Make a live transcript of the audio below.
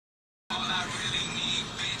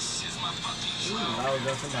Oh,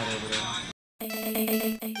 got somebody over there.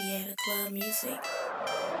 Yeah, the club music.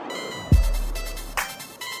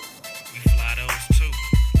 We fly those too.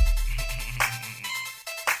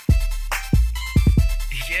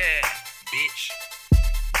 Yeah, bitch.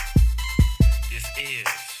 This is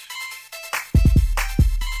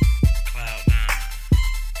Cloud9.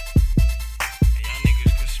 And y'all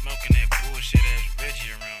niggas quit smoking that bullshit ass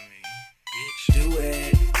Reggie around me, bitch. Do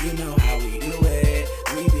it, you know how we do it.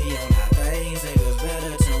 We be on our things, niggas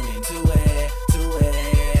better tune into it, to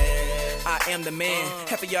it. I am the man,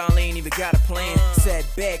 half of y'all ain't even got a plan. Sat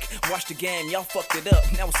back, watched the game, y'all fucked it up,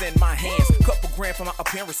 now it's in my hands. Couple grand for my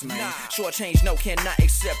appearance, man. Short change, no, cannot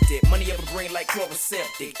accept it. Money up a green like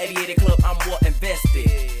Chloroceptic. 88 club, I'm well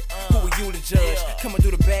invested. Who are you to judge? Coming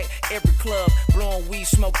through the back, every club, blowing weed,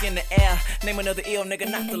 smoke in the air. Name another ill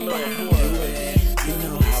nigga, not the love. Do it, you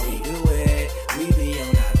know how we do it. We be on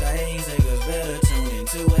our things, niggas better tune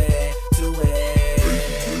into it, to it.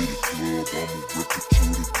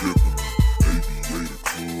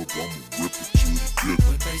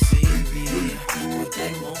 What they see me, what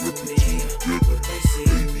they want from me. What they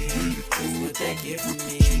see me, what they get from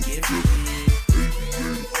me, give from me.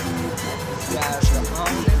 Guys are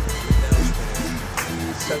on it,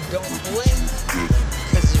 so don't blink,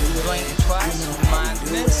 cause if you blink twice, you might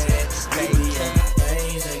miss it. Stay tuned.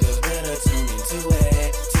 Niggas better tune into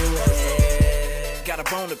it, to it. Got a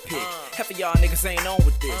bone to pick. Half of y'all niggas ain't on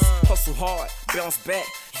with this. Hustle hard, bounce back.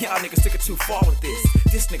 Y'all niggas took it too far with this.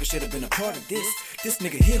 This nigga should have been a part of this. This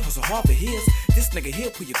nigga here hustle hard for his. This nigga here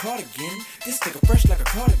pull your cardigan. This nigga fresh like a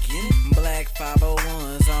cardigan. Black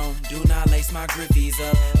 501s on. Do not lace my grippies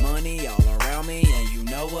up. Money all around me, and you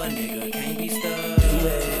know a nigga can't be stuck. Do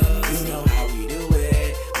it, you know how we do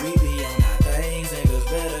it. We be on our things, niggas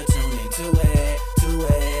better tune into it, to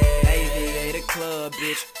it. Aviator club,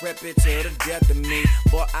 bitch, rep it to the death of me.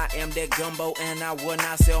 Boy, I am that gumbo and I will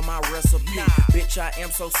not sell my recipe. Bitch, I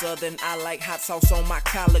am so southern, I like hot sauce on my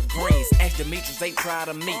collard greens. Ask Demetrius, they proud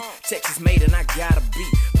of me. Texas made and I gotta be.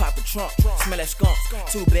 Pop the trunk, smell that skunk.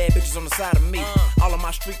 Two bad bitches on the side of me. All of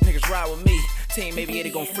my street niggas ride with me. Team maybe they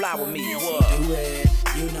gon' fly with me. What? Do it,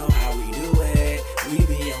 you know how we do it. We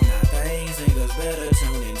be on our things, niggas better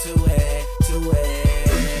tune into it, to it.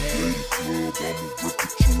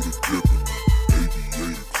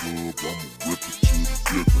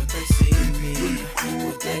 What they see me,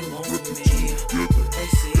 what they want from me. What they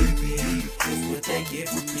see me, what they get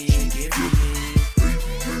from me, give from me.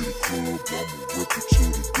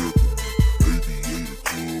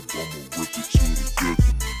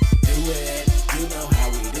 Do it, you know how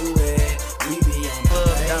we do it. We be on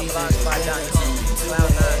our things, niggas better tune into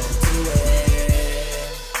it, to it.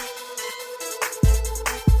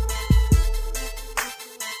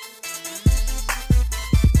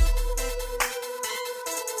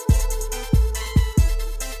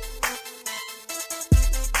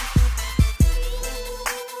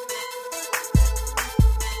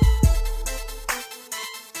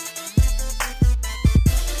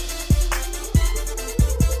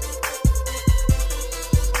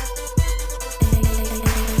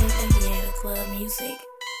 Yeah, the club music.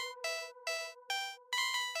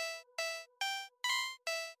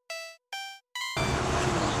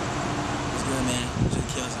 What's good, man? Just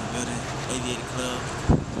kills in the building. Aviator Club.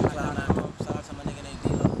 Cloud9. Shout out to my nigga named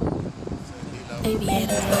D-Lo. Yeah,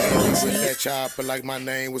 the club With music. that chopper like my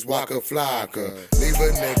name was Waka Flocka. Leave a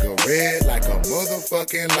nigga red like a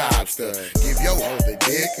motherfucking lobster. Give your hoe the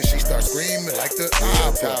dick and she start screaming like the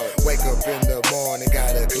opera. Wake up in the morning,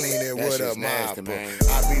 gotta clean it with a mopper.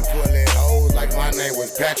 I be pulling hoes like my name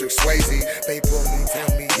was Patrick Swayze. They pull me, tell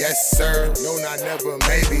me yes sir, no not never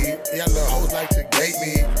maybe. Yellow hoes like to gate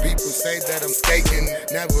me. People say that I'm skating,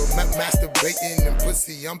 never masturbating and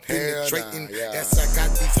pussy I'm penetrating. Yes, I got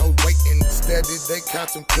these hoes waiting, steady they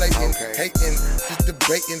contemplating, hating, just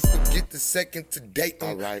debating. Forget the second to date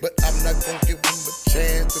them, but I'm not gonna give them a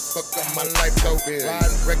chance to fuck up my life though.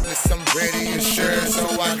 Riding reckless, I'm ready and sure, so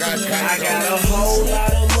I got I got a whole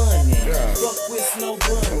lot of money. Fuck with no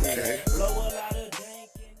bunny. Okay. Blow a lot